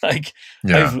times. Like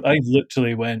I've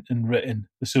literally went and written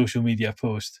the social media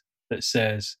post that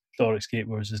says Doric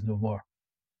Skateboards is no more,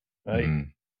 right?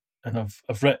 And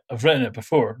I've written it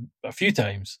before a few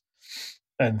times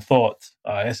and thought,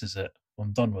 this is it.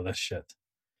 I'm done with this shit.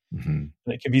 And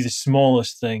it can be the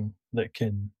smallest thing that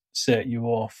can set you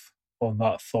off on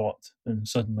that thought, and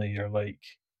suddenly you're like,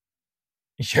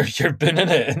 you're been in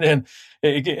it, and then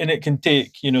it can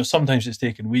take, sometimes it's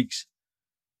taken weeks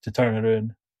to turn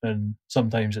around, and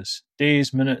sometimes it's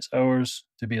days, minutes, hours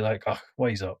to be like,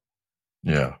 wise up.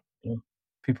 Yeah.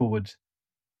 People would,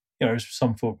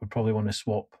 some folk would probably want to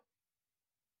swap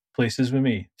places with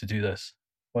me to do this.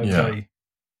 Why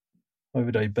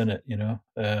would I bin it,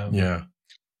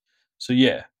 So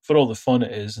for all the fun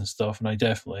it is and stuff, and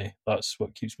that's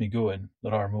what keeps me going.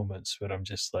 There are moments where I'm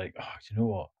just like, you know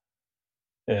what?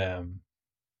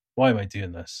 Why am I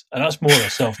doing this? And that's more a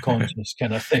self-conscious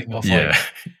kind of thing of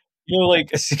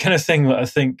like, it's the kind of thing that I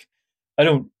think, I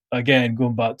don't, again,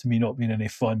 going back to me not being any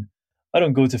fun, I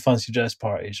don't go to fancy dress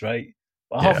parties, right?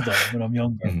 But I have done when I'm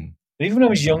younger. And even when I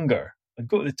was younger, I'd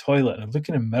go to the toilet and I'd look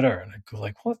in a mirror and I'd go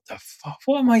like, what the fuck?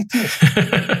 What am I doing?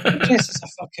 I'm dressed as a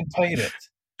fucking pirate.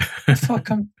 The fuck,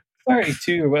 I'm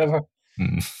 32 or whatever.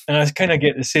 And I kind of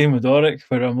get the same with Auric,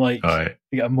 where I'm like, I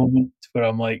get a moment where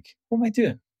I'm like, what am I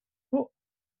doing?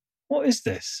 What is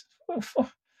this? What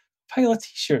pile of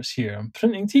t-shirts here? I'm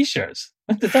printing t-shirts.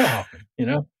 When did that happen? You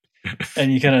know?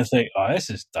 And you kind of think, oh, this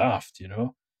is daft, you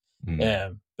know?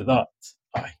 But that,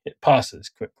 it passes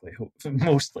quickly,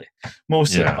 mostly.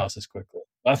 Mostly it passes quickly.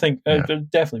 I think there's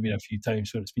definitely been a few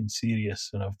times where it's been serious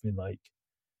and I've been like,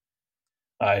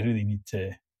 I really need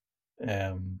to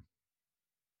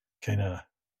kind of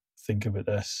think about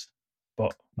this.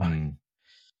 But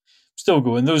still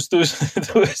going. Those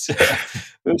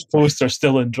posts are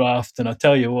still in draft, and I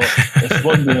tell you what, if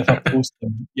one day if I post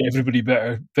them, everybody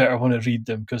better want to read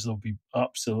them because they'll be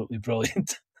absolutely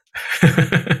brilliant.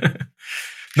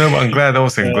 No, but I'm glad. I'm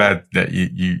glad that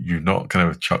you've not kind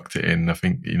of chucked it in. I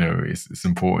think it's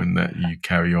important that you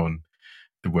carry on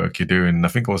the work you're doing. And I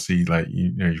think also you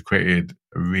created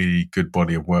a really good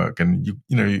body of work, and you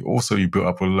built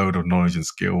up a load of knowledge and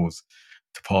skills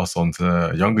to pass on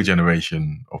to a younger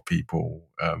generation of people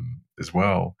as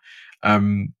well. I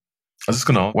was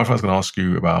gonna ask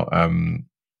you about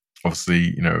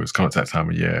obviously it's kind of that time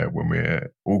of year when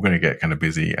we're all going to get kind of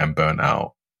busy and burnt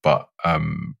out. But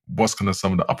what's kind of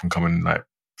some of the up and coming like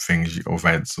things,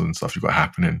 events and stuff you've got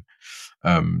happening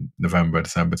November,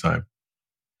 December time?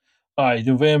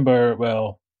 November.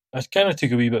 Well, I kind of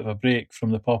took a wee bit of a break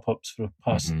from the pop-ups for the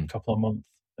past couple of months,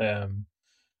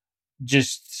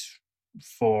 just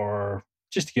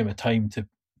to give me time to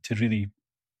really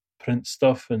print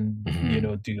stuff and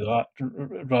do that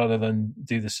rather than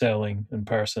do the selling in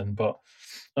person. But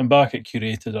I'm back at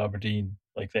Curated Aberdeen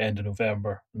like the end of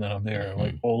November, and then I'm there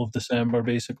like all of December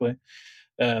basically,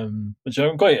 which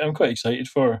I'm quite excited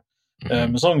for.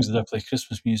 As long as they play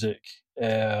Christmas music,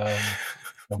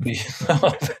 I'll be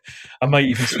I might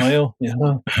even smile,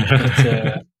 but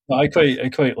I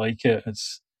quite like it.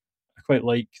 I quite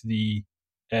like the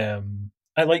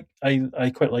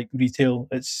I quite like retail.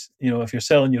 It's if you're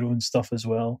selling your own stuff as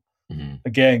well.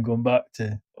 Again, going back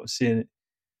to what I was saying,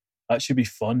 that should be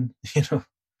fun.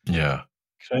 Yeah.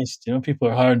 Christ, people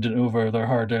are handing over their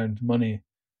hard-earned money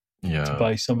to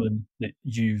buy something that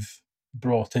you've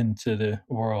brought into the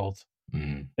world.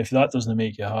 If that doesn't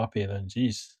make you happy, then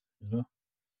geez,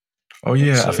 Oh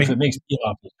yeah, I think if it makes me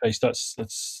happy, Christ,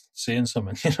 that's saying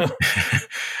something.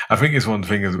 I think it's one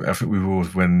thing. I think we've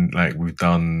always we've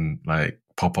done like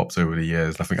pop-ups over the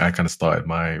years. I think I kind of started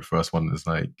my first one as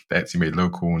like the Etsy Made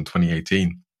Local in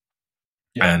 2018,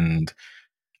 and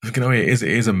I think it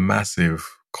is a massive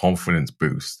confidence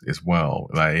boost as well.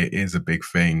 Like it is a big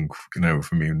thing,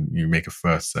 for me. When you make a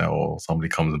first sale, or somebody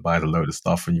comes and buys a load of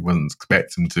stuff, and you wasn't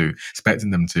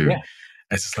expecting them to. Yeah.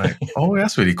 It's just like, oh,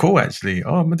 that's really cool, actually.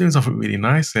 Oh, I'm doing something really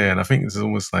nice here. And I think it's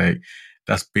almost like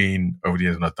that's been over the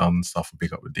years when I've done stuff for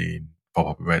Big Up the Dean,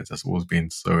 pop-up events, that's always been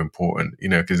so important,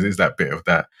 because there's that bit of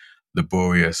that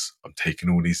laborious, I'm taking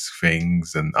all these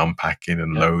things and unpacking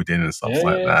and loading and stuff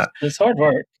like that. It's hard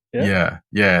work. Yeah.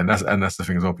 And that's the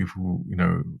thing as well. People,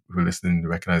 who are listening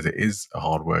recognize it is a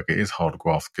hard work. It is hard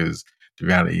graft because the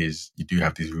reality is you do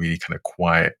have these really kind of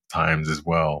quiet times as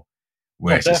well,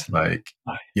 where it's just like,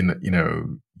 you're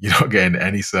not getting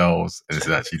any sales and it's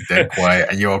actually dead quiet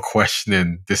and you're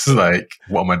questioning, this is like,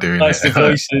 what am I doing? That's the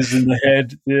voices in the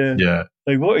head. Yeah.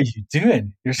 Like, what are you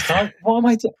doing? What am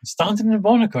I doing? Standing in a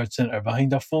Bonaccord Centre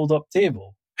behind a fold-up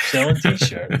table, selling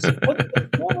T-shirts. What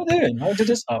am I doing? How did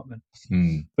this happen?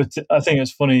 But I think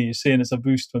it's funny you're saying it's a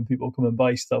boost when people come and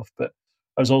buy stuff, but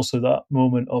there's also that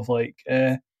moment of like,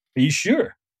 are you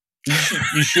sure? You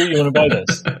sure you want to buy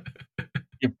this?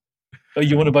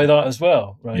 You want to buy that as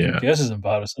well, right? Yeah. Okay, this is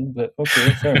embarrassing, but okay,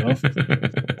 fair enough.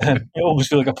 You always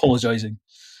feel like apologising.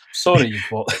 Sorry you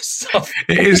bought this stuff.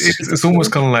 It's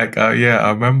almost kind of like,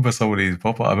 I remember some of these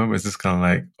pop-up. I remember it's just kind of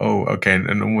like, oh, okay,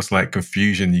 and almost like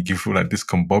confusion. You feel like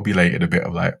discombobulated a bit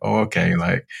of like, oh, okay,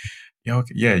 like,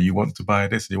 you want to buy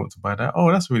this and you want to buy that. Oh,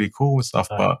 that's really cool and stuff.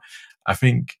 But I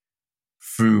think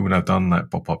through when I've done like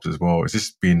pop-ups as well, it's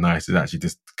just been nice to actually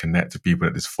just connect to people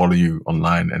that just follow you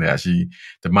online, and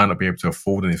they might not be able to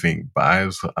afford anything, but I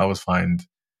always find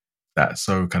that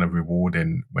so kind of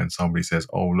rewarding when somebody says,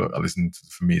 oh, look,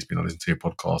 for me, it's been, I listened to your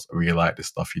podcast. I really like the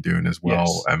stuff you're doing as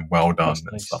well. And well done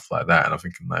and stuff like that. And I'm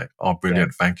thinking like, oh,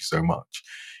 brilliant. Thank you so much.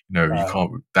 You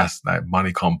can't, that's like,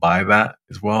 money can't buy that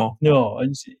as well. No.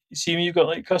 And see, when you've got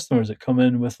like customers that come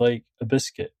in with like a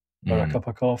biscuit or a cup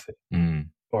of coffee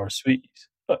or sweets,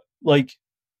 like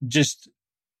just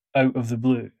out of the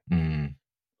blue.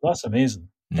 that's amazing.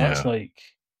 That's Yeah.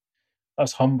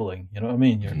 that's humbling. You know what I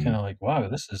mean? You're kind of like, wow,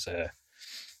 this is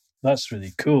that's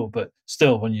really cool. But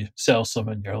still, when you sell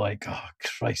something, you're like, oh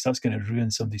Christ, that's going to ruin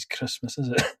somebody's Christmas, is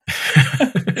it?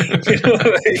 You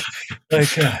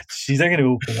know, geez, they're going to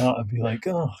open that and be like,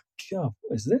 oh God,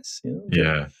 what is this? You know?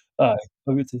 Yeah. I've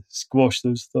got to squash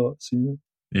those thoughts. You know.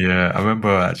 Yeah, I remember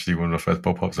actually one of the first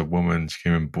pop-ups, a woman, she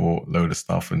came and bought a load of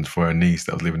stuff and for her niece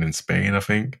that was living in Spain, I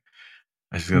think.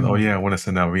 And she said, oh yeah, I want to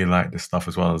send out, I really like this stuff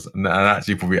as well. And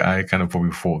actually I kind of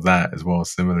probably thought that as well.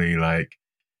 Similarly, like,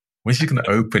 when's she going to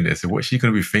open this? What's she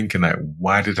going to be thinking? Like,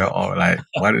 why did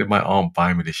my aunt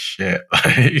buy me this shit?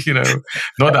 Like, you know,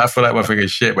 not that I feel like my thing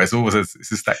is shit, but it's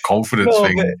just that confidence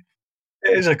thing.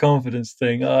 It is a confidence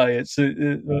thing. Yeah. I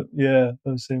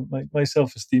was saying, my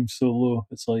self-esteem's so low.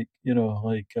 It's like, you know,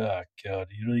 like, oh God, are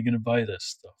you really going to buy this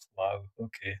stuff? Wow.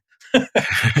 Okay.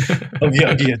 I'll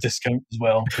give you a discount as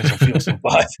well because I feel so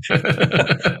bad.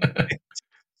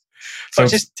 So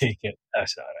just take it.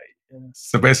 That's all right. Yeah.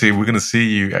 So basically, we're going to see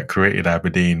you at Created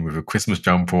Aberdeen with a Christmas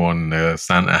jumper on, a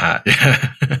Santa hat.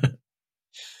 Yeah.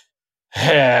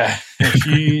 Yeah, if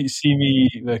you see me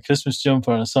with a Christmas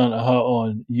jumper and a Santa hat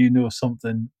on, you know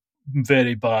something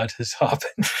very bad has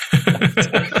happened.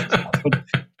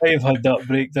 I've had that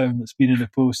breakdown that's been in the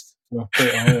post for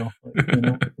quite a while. Like, you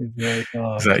know, like,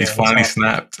 oh, is that he's finally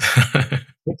snapped?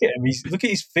 Look at him. Look at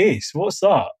his face. What's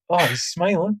that? Oh, he's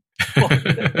smiling. What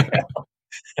the hell?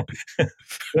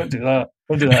 Don't do that.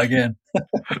 Don't do that again.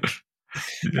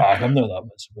 I'm not that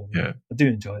miserable. Yeah. I do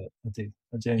enjoy it. I do.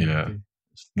 I genuinely do.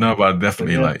 No, but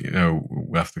definitely, like, you know,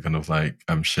 we have to kind of like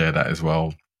share that as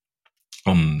well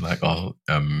on like our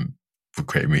for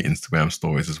Creative Me Instagram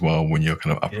stories as well when you're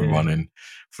kind of up and running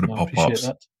for the pop-ups.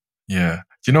 Yeah.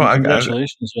 Do you know?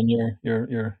 Congratulations on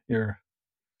your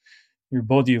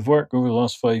body of work over the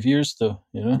last 5 years, though.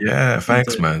 You know. Yeah.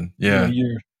 Thanks, man. Yeah.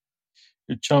 You're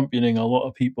championing a lot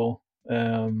of people.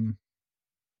 You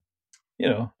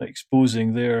know,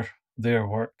 exposing their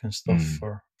work and stuff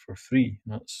for free.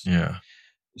 That's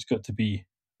it's got to be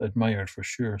admired for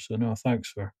sure. So no,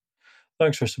 thanks for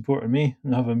supporting me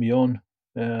and having me on.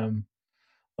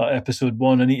 That episode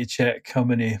 1, I need to check how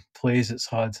many plays it's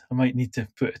had. I might need to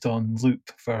put it on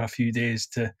loop for a few days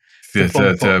to bump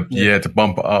it up.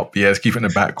 Yeah, to keep it in the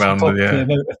background. The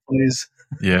amount of plays.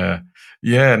 Yeah.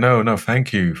 No,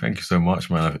 thank you so much,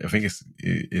 man. I think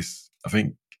it's I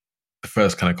think the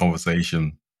first kind of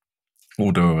conversation,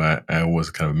 although I always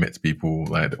kind of admit to people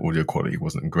like the audio quality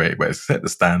wasn't great, but it set the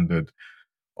standard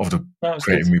of the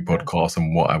Creating Me podcast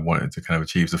and what I wanted to kind of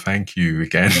achieve. So thank you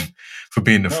again for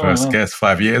being the first guest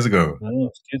 5 years ago.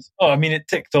 It's good. Oh, I mean, it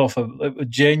ticked off. It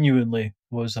genuinely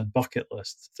was a bucket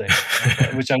list thing,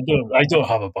 which I don't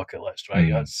have a bucket list,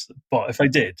 right? But if I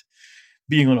did,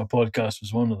 being on a podcast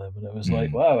was one of them, and it was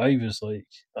like, wow, I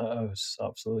was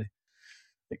absolutely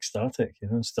ecstatic, you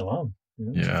know, and still am. You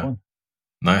know, it's fun.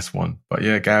 Nice one. But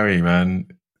yeah, Gary, man,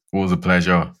 always a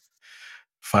pleasure.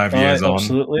 5 years on.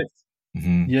 Absolutely.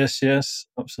 Mm-hmm. Yes,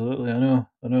 absolutely. I know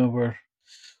we're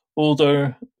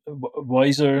older,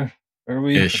 wiser, are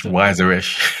we?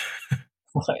 Wiser-ish.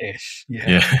 Ish,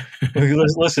 yeah.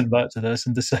 Let's listen back to this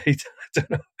and decide. I don't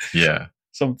know. Yeah.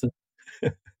 Something.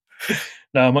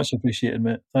 Much appreciated,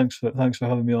 mate. Thanks for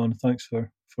having me on. Thanks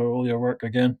for all your work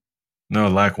again. No,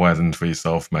 likewise, and for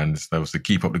yourself, man. So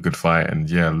keep up the good fight, and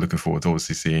looking forward to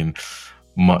obviously seeing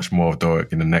much more of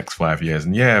Doric in the next 5 years,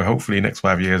 and hopefully next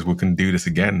 5 years we can do this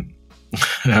again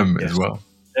as well.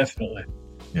 Definitely.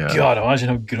 Yeah. God, imagine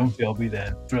how grumpy I'll be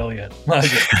then. Brilliant.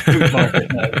 Bookmark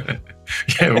it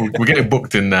now. We're getting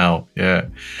booked in now. Yeah,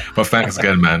 but thanks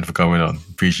again, man, for coming on.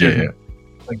 Appreciate it.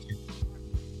 Thank you.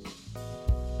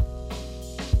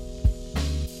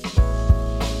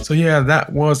 So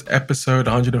that was episode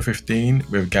 115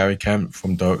 with Gary Kemp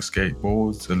from Doric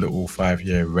Skateboards, a little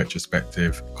 5-year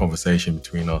retrospective conversation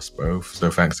between us both. So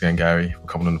thanks again, Gary, for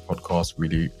coming on the podcast.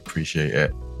 Really appreciate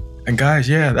it. And guys,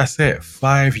 that's it.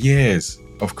 5 years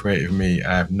of Creative Me.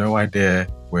 I have no idea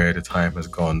where the time has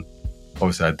gone.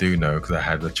 Obviously, I do know because I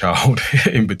had a child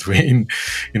in between,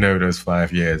 those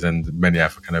 5 years, and many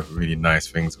other kind of really nice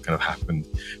things kind of happened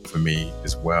for me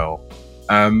as well.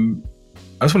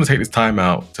 I just want to take this time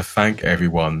out to thank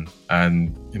everyone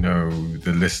and,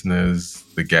 the listeners,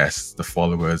 the guests, the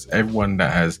followers, everyone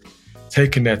that has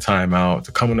taken their time out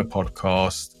to come on the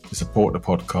podcast, to support the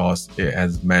podcast. It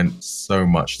has meant so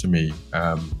much to me.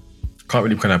 Can't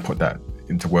really kind of put that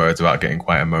into words without getting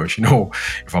quite emotional,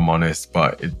 if I'm honest,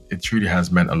 but it truly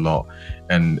has meant a lot.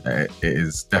 And it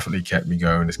has definitely kept me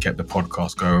going. It's kept the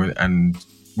podcast going. And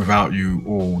without you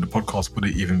all, the podcast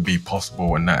wouldn't even be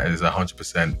possible, and that is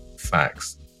 100%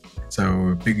 facts.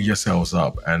 So big yourselves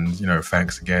up, and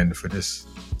thanks again for this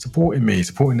supporting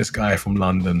this guy from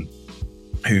London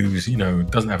who's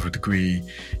doesn't have a degree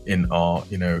in art,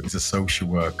 is a social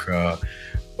worker,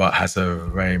 but has a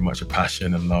very much a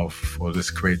passion and love for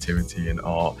this creativity in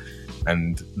art,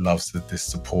 and loves this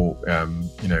support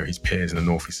his peers in the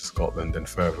northeast of Scotland and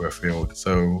further afield.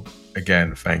 So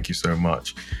again, thank you so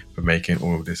much for making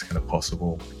all of this kind of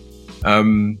possible.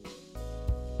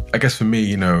 I guess for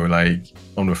me,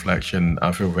 on reflection,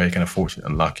 I feel very kind of fortunate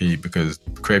and lucky because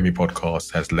Create Me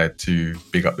podcast has led to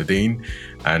Big Up the Dean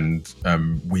and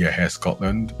We Are Here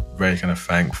Scotland. Very kind of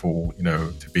thankful,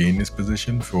 to be in this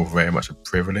position. Feel very much a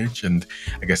privilege, and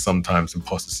I guess sometimes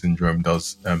imposter syndrome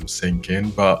does sink in,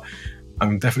 but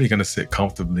I'm definitely going to sit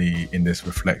comfortably in this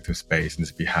reflective space and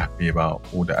just be happy about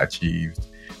all that I achieved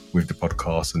with the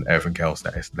podcast and everything else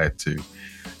that it's led to.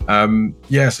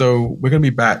 So we're going to be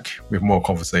back with more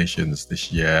conversations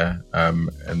this year.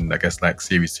 And I guess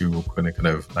series 2, we're going to kind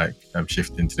of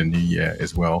shift into the new year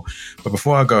as well. But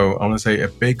before I go, I want to say a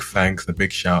big thanks and a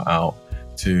big shout out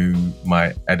to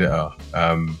my editor.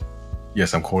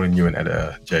 Yes, I'm calling you an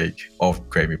editor, Jake, of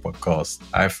Create Me Podcast.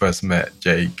 I first met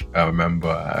Jake, I remember,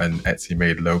 at an Etsy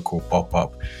Made local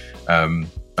pop-up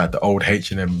at the old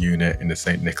H&M unit in the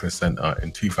St. Nicholas Centre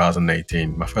in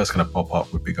 2018. My first kind of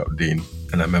pop-up with Big Up Dean.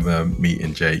 And I remember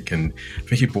meeting Jake, and I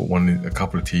think he bought a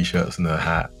couple of t-shirts and a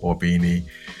hat or a beanie.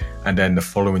 And then the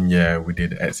following year, we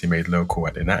did Etsy Made local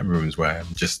at the Anatomy Rooms, where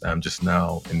I'm just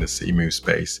now in the City Move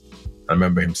space. I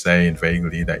remember him saying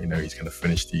vaguely that, he's kind of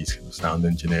finished his kind of sound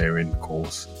engineering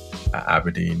course at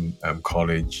Aberdeen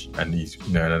College. And he's,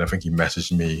 and I think he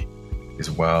messaged me as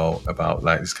well about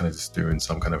just kind of just doing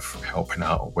some kind of helping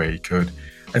out where he could.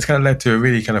 And it's kind of led to a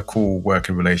really kind of cool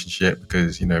working relationship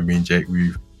because, me and Jake,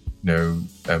 we've,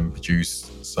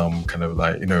 produced some kind of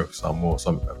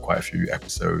quite a few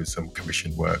episodes, some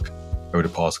commission work over the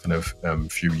past kind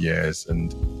of few years.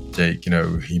 And Jake,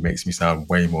 he makes me sound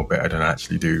way more better than I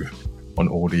actually do on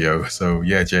audio. So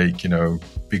yeah, Jake,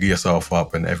 big yourself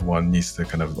up, and everyone needs to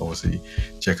kind of obviously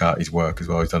check out his work as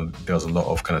well. He does a lot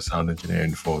of kind of sound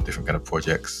engineering for different kind of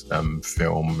projects,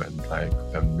 film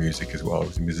and music as well.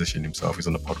 He's a musician himself. He's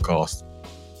on a podcast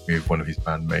with one of his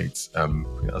bandmates.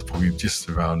 That was probably just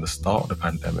around the start of the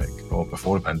pandemic or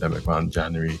before the pandemic, around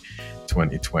January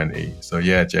 2020. So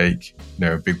yeah, Jake,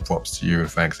 big props to you, and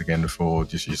thanks again for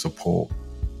just your support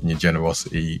and your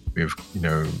generosity with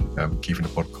keeping the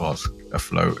podcast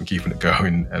afloat and keeping it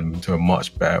going and to a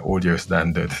much better audio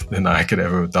standard than I could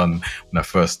ever have done when I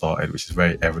first started, which is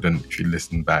very evident if you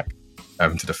listen back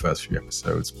to the first few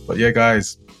episodes. But yeah,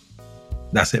 guys,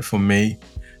 that's it from me.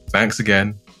 Thanks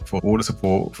again for all the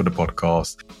support for the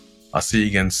podcast. I'll see you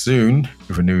again soon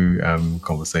with a new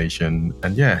conversation.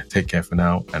 And yeah, take care for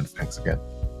now, and thanks again.